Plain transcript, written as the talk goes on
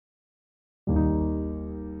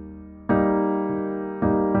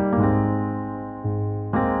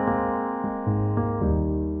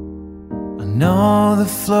know the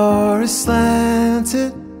floor is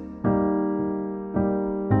slanted.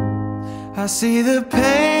 I see the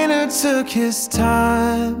painter took his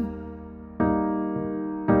time.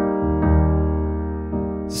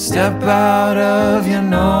 Step out of your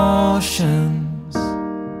notions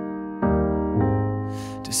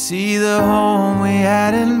to see the home we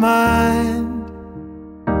had in mind.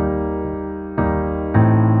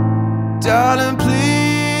 Darling,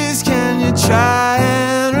 please, can you try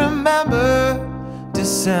and remember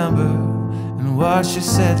December and what you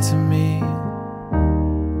said to me?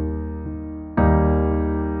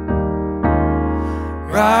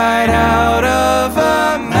 Right out of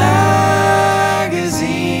a magazine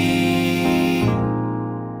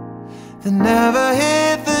that never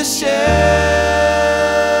hit the shelves.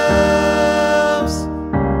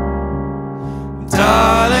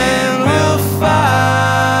 Darling, we'll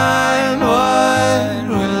find what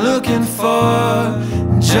we're looking for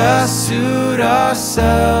and just suit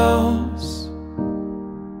ourselves.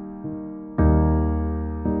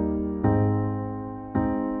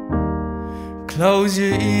 Close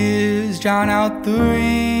your ears, drown out the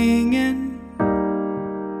ringing.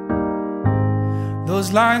 Those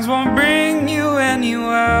lines won't bring you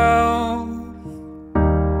anywhere.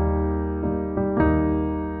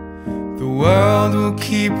 The world will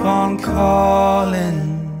keep on calling.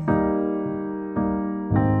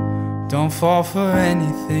 Don't fall for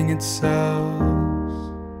anything it sells.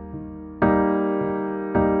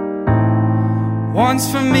 Once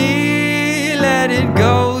for me, let it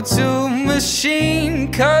go to machine,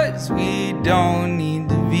 'cause we don't need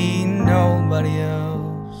to be nobody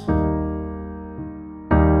else.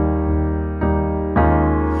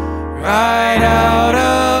 Right out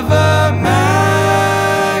of a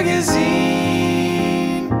magazine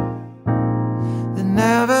that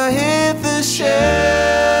never hit the shelves.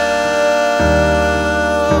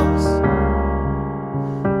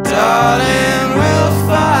 Darling, we'll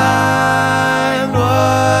find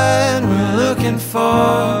what we're looking for,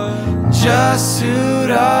 just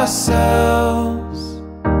suit ourselves.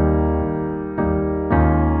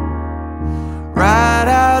 Right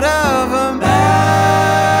out of a magazine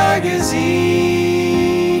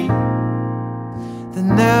that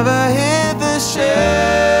never hit the shelves.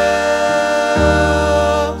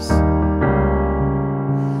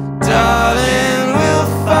 Darling,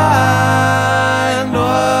 we'll find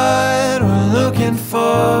what we're looking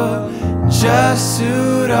for, just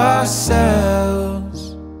suit ourselves.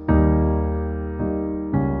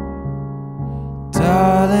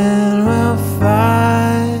 Darling, we'll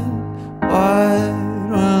find what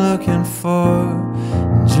we're looking for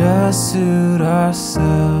and just suit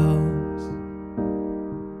ourselves.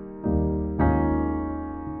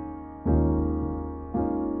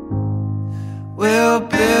 We'll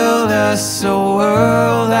build us a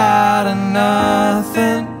world out of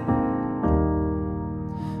nothing.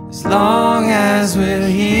 As long as we're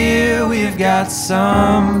here, we've got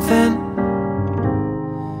something.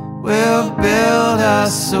 We'll build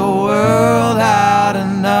us a world out of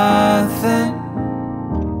nothing.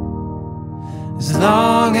 As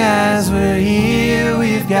long as we're here,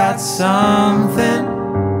 we've got something.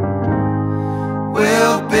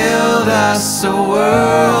 We'll build us a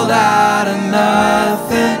world out of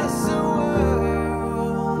nothing.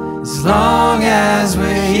 As long as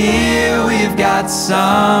we're here, we've got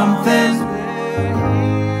something.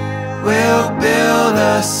 We'll build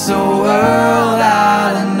us a world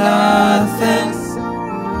out of nothing.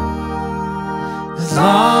 As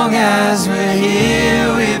long as we're here,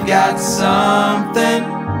 we've got something.